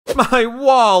My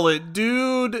wallet,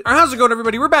 dude. Alright, how's it going,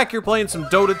 everybody? We're back here playing some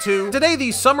Dota 2. Today,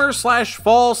 the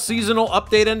summer/fall seasonal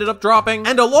update ended up dropping,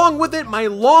 and along with it, my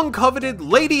long-coveted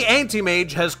Lady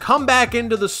Antimage has come back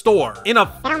into the store in a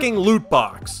fucking loot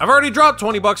box. I've already dropped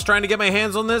 20 bucks trying to get my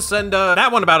hands on this, and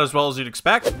that went about as well as you'd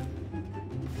expect.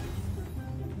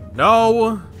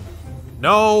 No.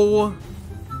 No.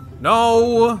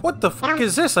 No. What the fuck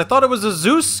is this? I thought it was a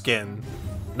Zeus skin.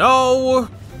 No.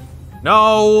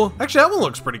 No. Actually, that one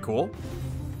looks pretty cool.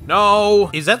 No.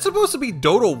 Is that supposed to be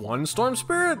Dota 1 Storm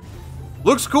Spirit?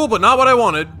 Looks cool, but not what I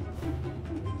wanted.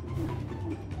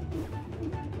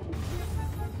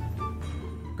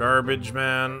 Garbage,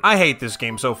 man. I hate this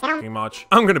game so fucking much.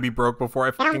 I'm gonna be broke before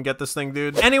I fucking get this thing,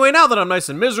 dude. Anyway, now that I'm nice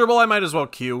and miserable, I might as well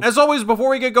queue. As always, before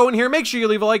we get going here, make sure you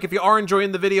leave a like if you are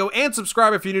enjoying the video and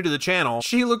subscribe if you're new to the channel.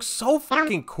 She looks so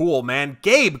fucking cool, man.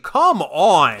 Gabe, come on.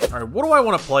 All right, what do I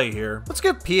want to play here? Let's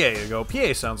give PA a go.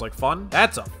 PA sounds like fun.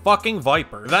 That's a fucking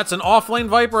Viper. If that's an offlane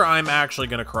Viper, I'm actually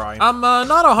gonna cry. I'm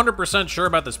not 100% sure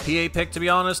about this PA pick, to be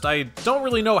honest. I don't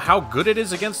really know how good it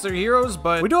is against their heroes,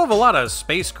 but we do have a lot of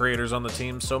space creators on the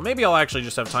team, so maybe I'll actually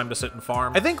just have time to sit and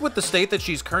farm. I think with the state that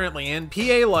she's currently in,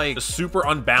 PA, like, is super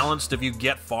unbalanced if you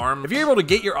get farm. If you're able to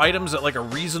get your items at, like, a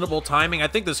reasonable timing, I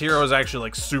think this hero is actually,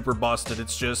 like, super busted.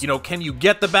 It's just, you know, can you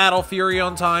get the Battle Fury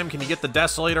on time? Can you get the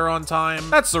Desolator on time?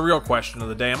 That's the real question of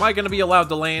the day. Am I gonna be allowed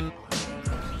to lane?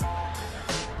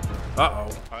 Uh-oh.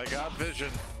 I got vision.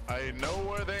 I know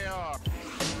where they are.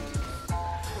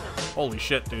 Holy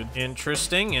shit, dude.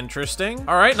 Interesting, interesting.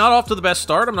 All right, not off to the best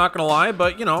start, I'm not gonna lie,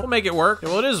 but, you know, we'll make it work. Yeah,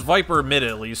 well, it is Viper mid,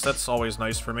 at least. That's always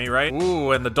nice for me, right?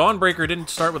 Ooh, and the Dawnbreaker didn't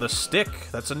start with a stick.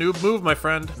 That's a noob move, my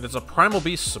friend. And it's a Primal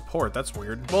Beast support. That's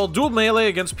weird. Well, dual melee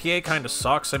against PA kind of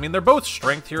sucks. I mean, they're both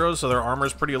strength heroes, so their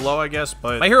armor's pretty low, I guess,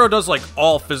 but my hero does, like,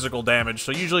 all physical damage,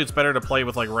 so usually it's better to play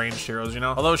with, like, ranged heroes, you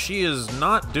know? Although she is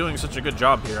not doing such a good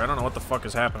job here. I don't know what the fuck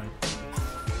is happening.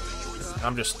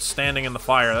 I'm just standing in the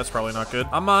fire. That's probably not good.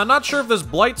 I'm not sure if this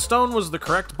Blightstone was the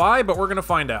correct buy, but we're gonna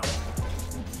find out.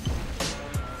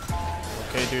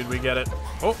 Okay, dude, we get it.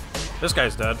 Oh, this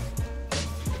guy's dead.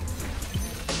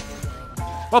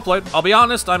 Well played. I'll be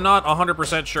honest, I'm not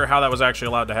 100% sure how that was actually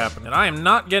allowed to happen. And I am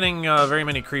not getting very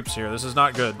many creeps here. This is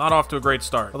not good. Not off to a great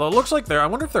start. Although it looks like I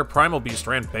wonder if their Primal Beast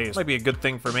ran base. Might be a good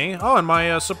thing for me. Oh, and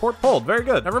my support pulled. Very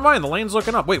good. Never mind, the lane's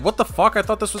looking up. Wait, what the fuck? I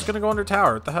thought this was gonna go under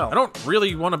tower. What the hell? I don't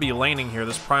really want to be laning here.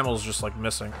 This Primal's just, like,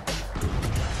 missing.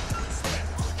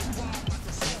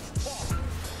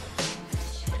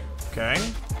 Okay.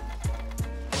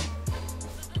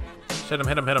 Hit him,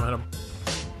 hit him, hit him, hit him.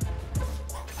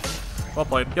 Well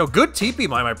played. Yo, good TP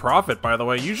by my Prophet, by the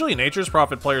way. Usually Nature's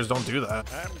Prophet players don't do that.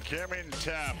 I'm coming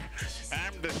top.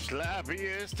 I'm the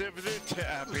sloppiest of the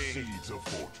toppy.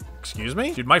 Excuse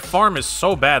me? Dude, my farm is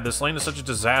so bad. This lane is such a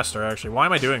disaster, actually. Why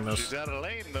am I doing this? She's out of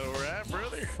lane though, right,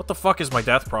 brother? What the fuck is my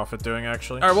Death Prophet doing,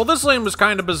 actually? All right, well, this lane was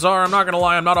kind of bizarre. I'm not gonna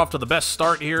lie. I'm not off to the best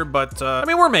start here, but, I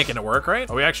mean, we're making it work, right?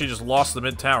 Oh, we actually just lost the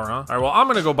mid tower, huh? All right, well, I'm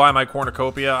gonna go buy my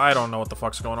cornucopia. I don't know what the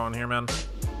fuck's going on here, man.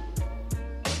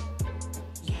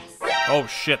 Oh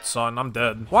shit, son, I'm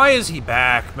dead. Why is he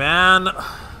back, man?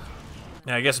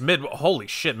 Yeah, I guess mid, holy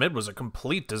shit, mid was a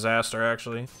complete disaster,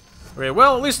 actually. Okay,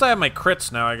 well, at least I have my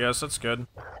crits now, I guess. That's good.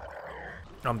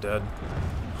 I'm dead.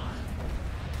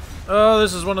 Oh,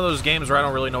 this is one of those games where I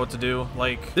don't really know what to do.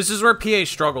 Like, this is where PA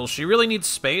struggles. She really needs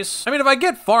space. I mean, if I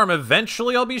get farm,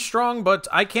 eventually I'll be strong, but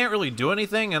I can't really do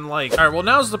anything, and like... Alright, well,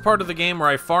 now's the part of the game where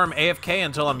I farm AFK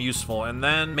until I'm useful, and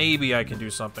then maybe I can do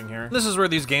something here. This is where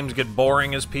these games get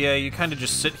boring as PA. You kind of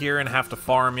just sit here and have to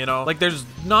farm, you know? Like, there's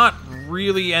not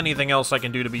really anything else I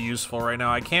can do to be useful right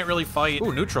now. I can't really fight...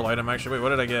 Ooh, neutral item, actually. Wait, what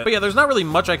did I get? But yeah, there's not really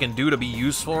much I can do to be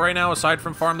useful right now, aside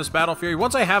from farm this Battle Fury.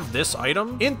 Once I have this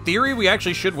item, in theory, we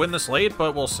actually should win this late,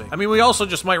 but we'll see. I mean, we also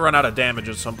just might run out of damage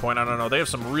at some point. I don't know. They have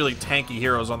some really tanky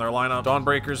heroes on their lineup.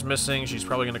 Dawnbreaker's missing. She's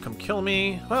probably gonna come kill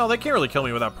me. Well, they can't really kill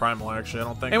me without Primal, actually, I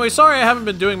don't think. Anyway, sorry I haven't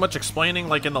been doing much explaining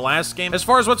like in the last game. As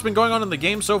far as what's been going on in the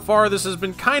game so far, this has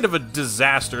been kind of a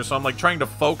disaster, so I'm like trying to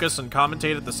focus and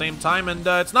commentate at the same time, and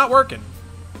it's not working.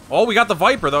 Oh, we got the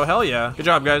Viper, though. Hell yeah. Good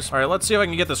job, guys. All right, let's see if I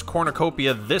can get this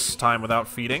cornucopia this time without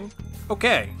feeding.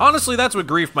 Okay. Honestly, that's what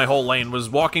griefed my whole lane, was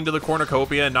walking to the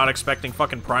cornucopia and not expecting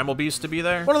fucking Primal Beast to be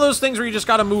there. One of those things where you just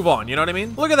gotta move on, you know what I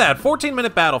mean? Look at that,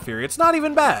 14-minute Battle Fury. It's not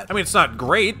even bad. I mean, it's not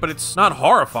great, but it's not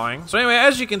horrifying. So anyway,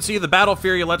 as you can see, the Battle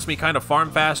Fury lets me kind of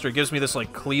farm faster. It gives me this,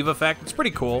 like, cleave effect. It's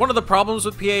pretty cool. One of the problems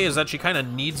with PA is that she kind of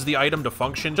needs the item to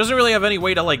function. Doesn't really have any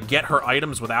way to, like, get her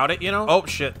items without it, you know? Oh,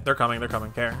 shit. They're coming. They're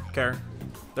coming. Care.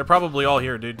 They're probably all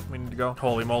here, dude. We need to go.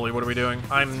 Holy moly, what are we doing?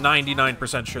 I'm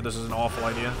 99% sure this is an awful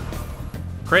idea.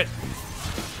 Crit.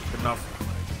 Good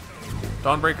enough.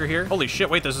 Dawnbreaker here. Holy shit,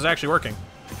 wait, this is actually working.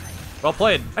 Well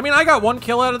played. I mean, I got 1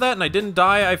 kill out of that and I didn't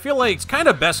die. I feel like it's kind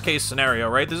of best case scenario,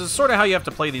 right? This is sort of how you have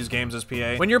to play these games as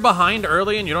PA. When you're behind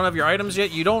early and you don't have your items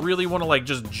yet, you don't really want to like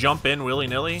just jump in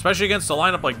willy-nilly, especially against a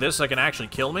lineup like this that can actually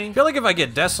kill me. I feel like if I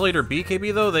get Desolate or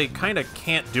BKB though, they kind of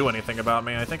can't do anything about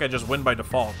me. I think I just win by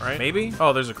default, right? Maybe?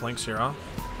 Oh, there's a Clinks here, huh?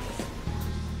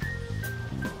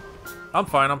 I'm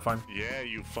fine, I'm fine. Yeah,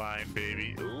 you fine,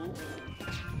 baby. Ooh.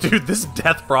 Dude, this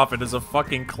Death Prophet is a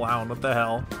fucking clown. What the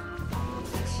hell?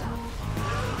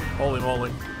 Holy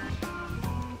moly.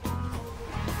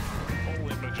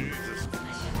 Holy bejesus.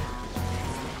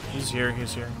 He's here,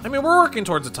 he's here. I mean, we're working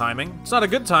towards a timing. It's not a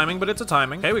good timing, but it's a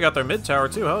timing. Hey, we got their mid tower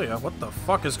too, hell yeah. What the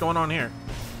fuck is going on here?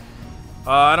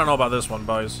 I don't know about this one,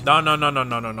 boys. No,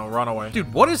 run away.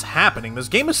 Dude, what is happening? This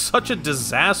game is such a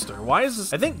disaster. Why is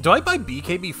this? I think, do I buy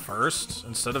BKB first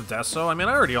instead of Deso? I mean,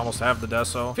 I already almost have the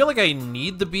Deso. I feel like I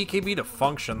need the BKB to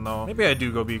function, though. Maybe I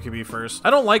do go BKB first. I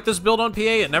don't like this build on PA.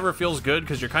 It never feels good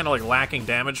because you're kind of like lacking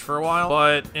damage for a while.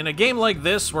 But in a game like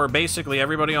this, where basically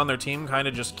everybody on their team kind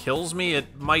of just kills me,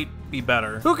 it might be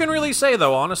better. Who can really say,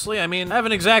 though, honestly? I mean, I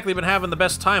haven't exactly been having the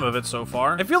best time of it so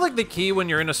far. I feel like the key when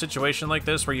you're in a situation like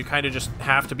this, where you kind of just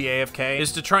have to be AFK,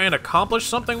 is to try and accomplish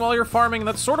something while you're farming.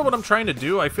 That's sort of what I'm trying to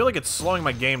do. I feel like it's slowing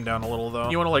my game down a little, though.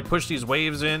 You want to like push these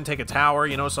waves in, take a tower,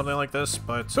 you know, something like this,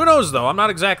 but who knows, though? I'm not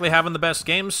exactly having the best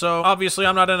game, so obviously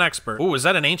I'm not an expert. Ooh, is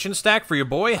that an ancient stack for your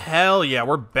boy? Hell yeah,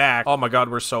 we're back. Oh my god,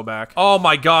 we're so back. Oh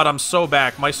my god, I'm so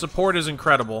back. My support is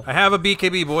incredible. I have a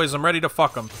BKB, boys. I'm ready to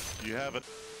fuck them. You have it.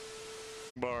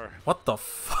 Bar. What the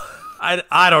fuck?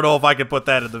 I don't know if I could put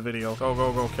that in the video. Go,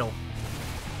 go, go, kill.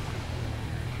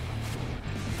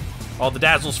 Oh, the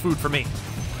Dazzle's food for me.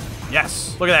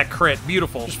 Yes. Look at that crit.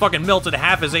 Beautiful. Just fucking melted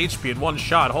half his HP in one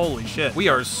shot. Holy shit. We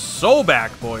are so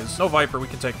back, boys. No Viper. We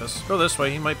can take this. Go this way.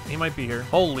 He might be here.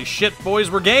 Holy shit, boys.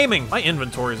 We're gaming. My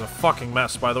inventory is a fucking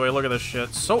mess, by the way. Look at this shit.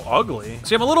 It's so ugly.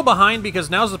 See, I'm a little behind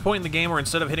because now's the point in the game where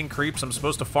instead of hitting creeps, I'm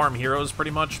supposed to farm heroes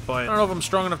pretty much, but I don't know if I'm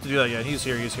strong enough to do that yet. He's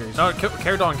here. He's here. No,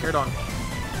 Care Dawn.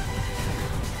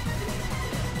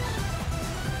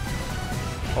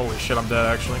 Holy shit, I'm dead,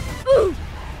 actually.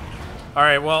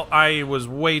 Alright, well, I was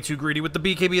way too greedy with the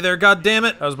BKB there, god damn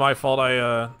it! That was my fault,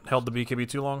 I held the BKB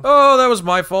too long. Oh, that was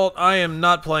my fault. I am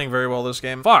not playing very well this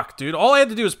game. Fuck, dude, all I had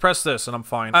to do is press this and I'm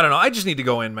fine. I don't know, I just need to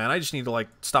go in, man. I just need to, like,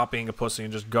 stop being a pussy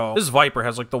and just go. This Viper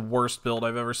has, like, the worst build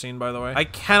I've ever seen, by the way. I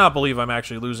cannot believe I'm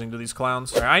actually losing to these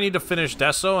clowns. Alright, I need to finish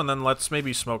Deso and then let's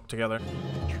maybe smoke together.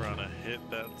 Trying to hit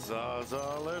that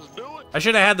Zaza. Let's do it. I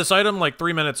should have had this item like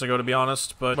 3 minutes ago, to be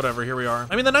honest, but whatever, here we are.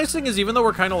 I mean, the nice thing is, even though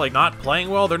we're kind of like not playing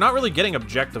well, they're not really getting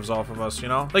objectives off of us, you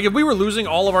know? Like, if we were losing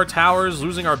all of our towers,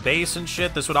 losing our base and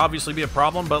shit, this would obviously be a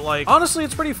problem, but like, honestly,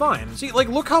 it's pretty fine. See, like,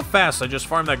 look how fast I just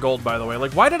farmed that gold, by the way.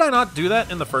 Like, why did I not do that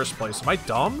in the first place? Am I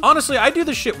dumb? Honestly, I do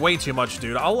this shit way too much,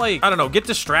 dude. I'll like, I don't know, get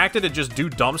distracted and just do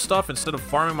dumb stuff instead of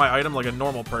farming my item like a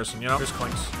normal person, you know? Here's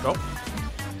Clinks. Go.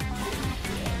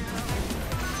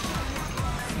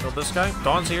 Killed this guy.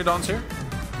 Dawn's here, Dawn's here.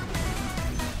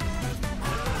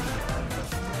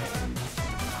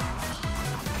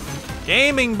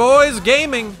 Gaming, boys,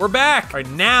 gaming. We're back. All right,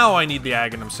 now I need the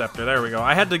Aghanim Scepter. There we go.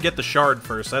 I had to get the shard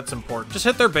first. That's important. Just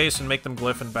hit their base and make them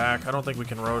glyph and back. I don't think we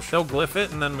can Rosh. They'll glyph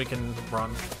it, and then we can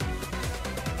run.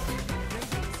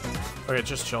 Okay,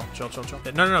 just chill.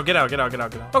 No. Get out.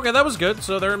 Okay, that was good.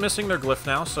 So they're missing their glyph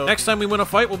now. So next time we win a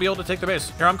fight, we'll be able to take the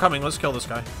base. Here, I'm coming. Let's kill this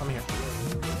guy. I'm here.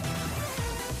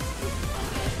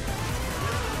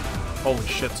 Holy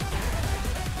shit.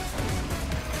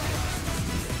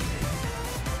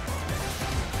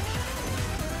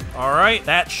 Alright,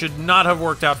 that should not have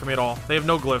worked out for me at all. They have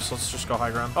no glyphs, let's just go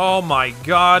high ground. Oh my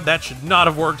god, that should not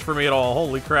have worked for me at all.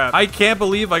 Holy crap. I can't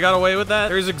believe I got away with that.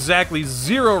 There's exactly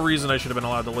zero reason I should have been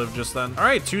allowed to live just then.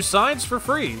 Alright, 2 sides for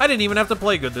free. I didn't even have to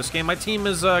play good this game. My team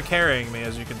is carrying me,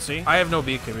 as you can see. I have no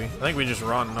BKB. I think we just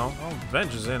run, no? Oh,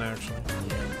 Venge is in, actually.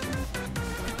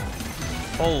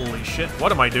 Holy shit,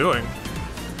 what am I doing?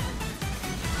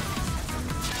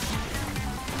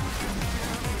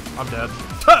 I'm dead.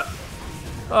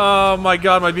 Oh my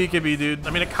god, my BKB, dude.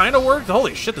 I mean, it kind of worked.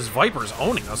 Holy shit, this Viper is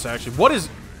owning us, actually. What is...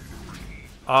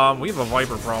 we have a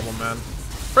Viper problem, man.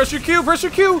 Press your Q, press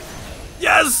your Q!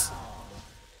 Yes!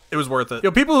 It was worth it.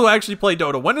 Yo, people who actually play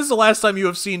Dota, when is the last time you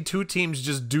have seen 2 teams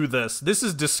just do this? This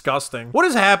is disgusting. What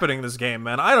is happening in this game,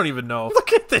 man? I don't even know.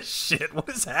 Look at this shit. What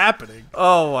is happening?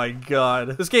 Oh my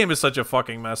god. This game is such a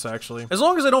fucking mess, actually. As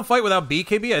long as I don't fight without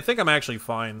BKB, I think I'm actually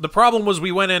fine. The problem was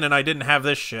we went in and I didn't have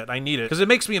this shit. I need it. Because it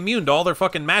makes me immune to all their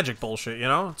fucking magic bullshit, you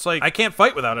know? It's like, I can't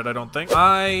fight without it, I don't think.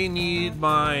 I need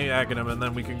my Aghanim and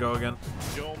then we can go again.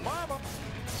 Yo, mama.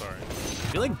 Sorry.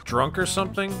 You like drunk or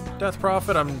something, Death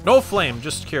Prophet? I'm no flame,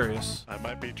 just curious. I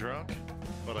might be drunk.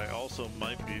 But I also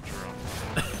might be drunk.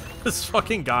 This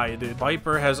fucking guy, dude.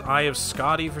 Viper has Eye of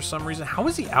Scotty for some reason. How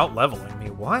is he out-leveling me?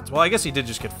 What? Well, I guess he did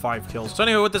just get 5 kills. So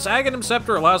anyway, what this Aghanim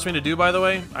Scepter allows me to do, by the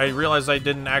way, I realized I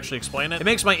didn't actually explain it. It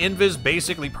makes my invis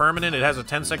basically permanent. It has a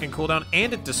 10-second cooldown,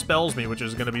 and it dispels me, which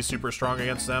is going to be super strong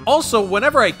against them. Also,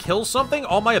 whenever I kill something,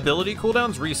 all my ability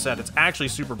cooldowns reset. It's actually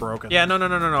super broken. Yeah, no.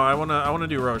 I wanna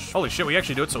do Roche. Holy shit, we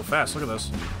actually do it so fast. Look at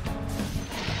this.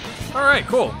 All right,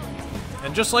 cool.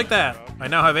 And just like that, I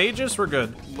now have Aegis. We're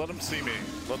good. Let them see me.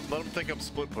 Let them think I'm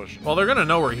split pushing. Well, they're gonna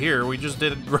know we're here. We just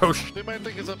did Roche. They might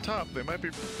think it's up top. They might be...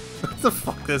 What the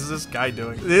fuck is this guy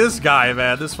doing? This guy,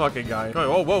 man. This fucking guy.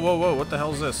 Oh, whoa. What the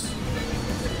hell is this?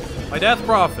 My Death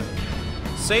Prophet.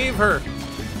 Save her.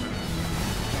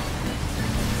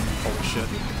 Holy shit.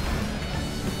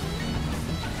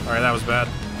 Alright, that was bad.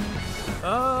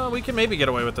 We can maybe get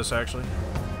away with this, actually.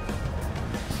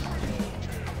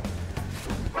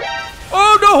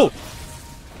 Oh, no!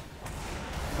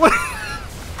 What?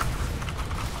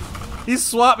 He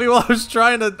swapped me while I was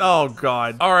trying to... Oh,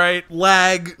 God. All right.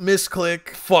 Lag. Misclick.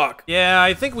 Fuck. Yeah,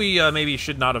 I think we maybe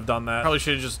should not have done that. Probably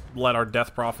should have just let our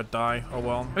Death Prophet die. Oh,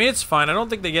 well. I mean, it's fine. I don't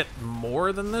think they get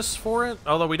more than this for it.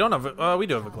 Although we don't have... we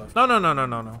do have a glyph.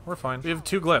 No. We're fine. We have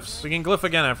 2 glyphs. We can glyph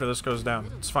again after this goes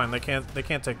down. It's fine. They can't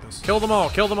take this. Kill them all.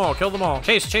 Kill them all. Kill them all.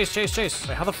 Chase. Wait,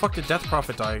 how the fuck did Death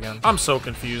Prophet die again? I'm so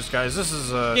confused, guys. This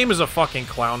is a... game is a fucking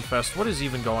clown fest. What is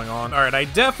even going on? All right, I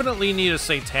definitely need a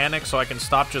Satanic so I can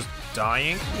stop just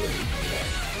dying.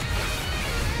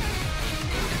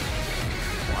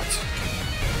 What?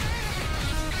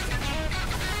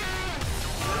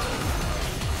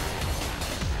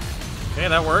 Okay,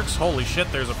 that works. Holy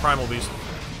shit, there's a primal beast.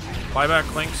 Buyback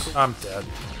clinks. I'm dead.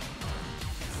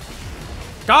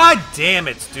 God damn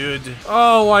it, dude.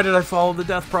 Oh, why did I follow the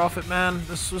Death Prophet, man?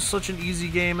 This was such an easy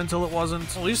game until it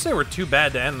wasn't. At least they were too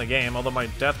bad to end the game, although my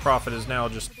Death Prophet is now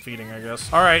just feeding, I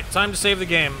guess. All right, time to save the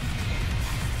game.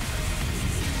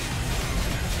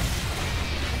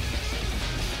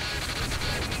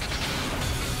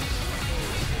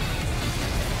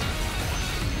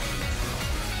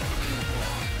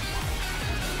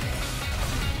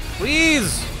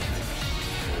 Please!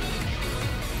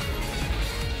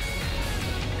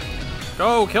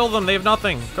 Go, kill them, they have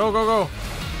nothing. Go.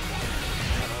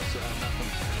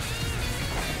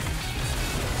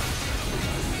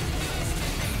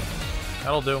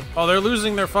 That'll do. Oh, they're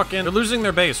losing their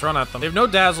base. Run at them. They have no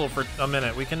dazzle for a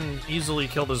minute. We can easily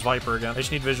kill this Viper again. I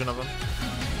just need vision of them.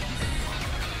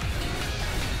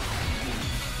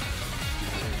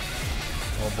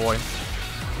 Oh boy.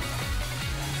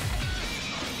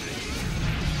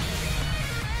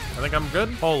 I think I'm good.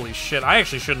 Holy shit. I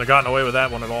actually shouldn't have gotten away with that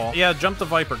one at all. Yeah, jump the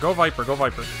Viper. Go Viper. Go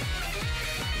Viper.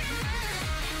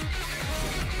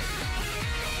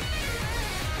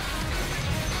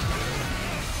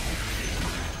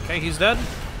 Okay, he's dead.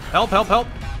 Help.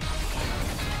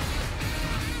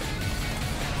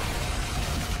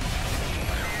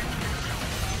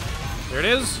 There it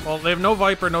is. Well, they have no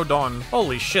Viper, no Dawn.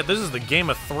 Holy shit, this is the Game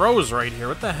of Throws right here.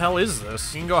 What the hell is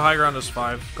this? You can go high ground as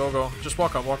 5. Go. Just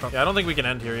walk up. Yeah, I don't think we can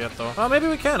end here yet, though. Oh, maybe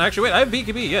we can. Actually, wait, I have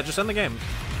BKB. Yeah, just end the game.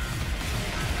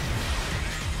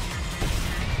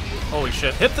 Holy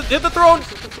shit. Hit the throne!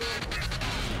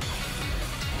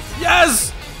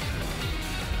 Yes!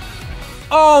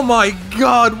 Oh my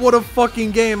god, what a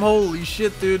fucking game. Holy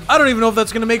shit, dude. I don't even know if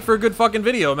that's gonna make for a good fucking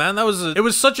video, man. It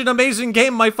was such an amazing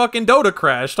game, my fucking Dota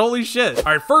crashed. Holy shit.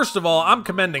 Alright, first of all, I'm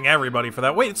commending everybody for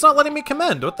that. Wait, it's not letting me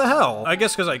commend. What the hell? I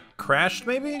guess because I crashed,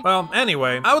 maybe? Well,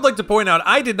 anyway, I would like to point out,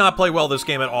 I did not play well this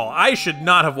game at all. I should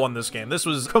not have won this game. This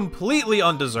was completely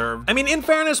undeserved. I mean, in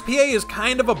fairness, PA is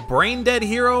kind of a brain-dead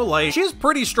hero. Like, she's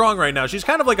pretty strong right now. She's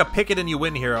kind of like a pick it and you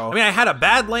win hero. I mean, I had a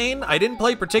bad lane. I didn't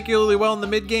play particularly well in the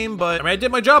mid-game, but I mean, I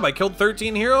did my job. I killed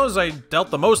 13 heroes. I dealt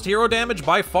the most hero damage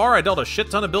by far. I dealt a shit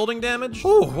ton of building damage.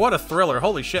 Ooh, what a thriller.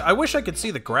 Holy shit. I wish I could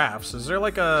see the graphs. Is there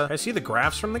like a... Can I see the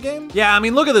graphs from the game? Yeah, I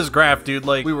mean, look at this graph, dude.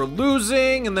 Like, we were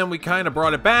losing, and then we kind of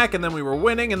brought it back, and then we were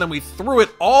winning, and then we threw it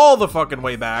all the fucking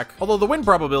way back. Although the win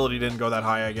probability didn't go that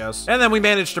high, I guess. And then we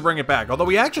managed to bring it back. Although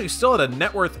we actually still had a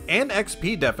net worth and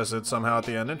XP deficit somehow at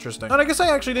the end. Interesting. And I guess I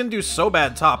actually didn't do so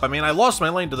bad top. I mean, I lost my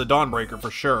lane to the Dawnbreaker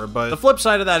for sure, but the flip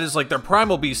side of that is like their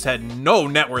Primal Beast had no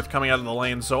net worth coming out of the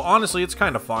lane, so honestly, it's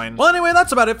kind of fine. Well, anyway,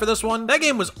 that's about it for this one. That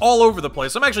game was all over the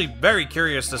place. I'm actually very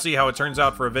curious to see how it turns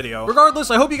out for a video. Regardless,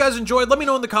 I hope you guys enjoyed. Let me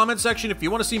know in the comment section if you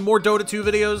want to see more Dota 2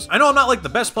 videos. I know I'm not like the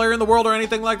best player in the world or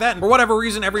anything like that, and for whatever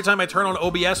reason, every time I turn on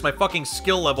OBS, my fucking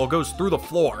skill level goes through the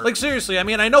floor. Like, seriously, I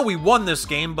mean, I know we won this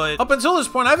game, but up until this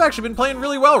point, I've actually been playing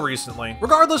really well recently.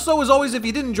 Regardless, though, as always, if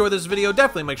you did enjoy this video,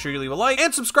 definitely make sure you leave a like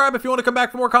and subscribe if you want to come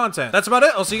back for more content. That's about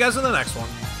it. I'll see you guys in the next one.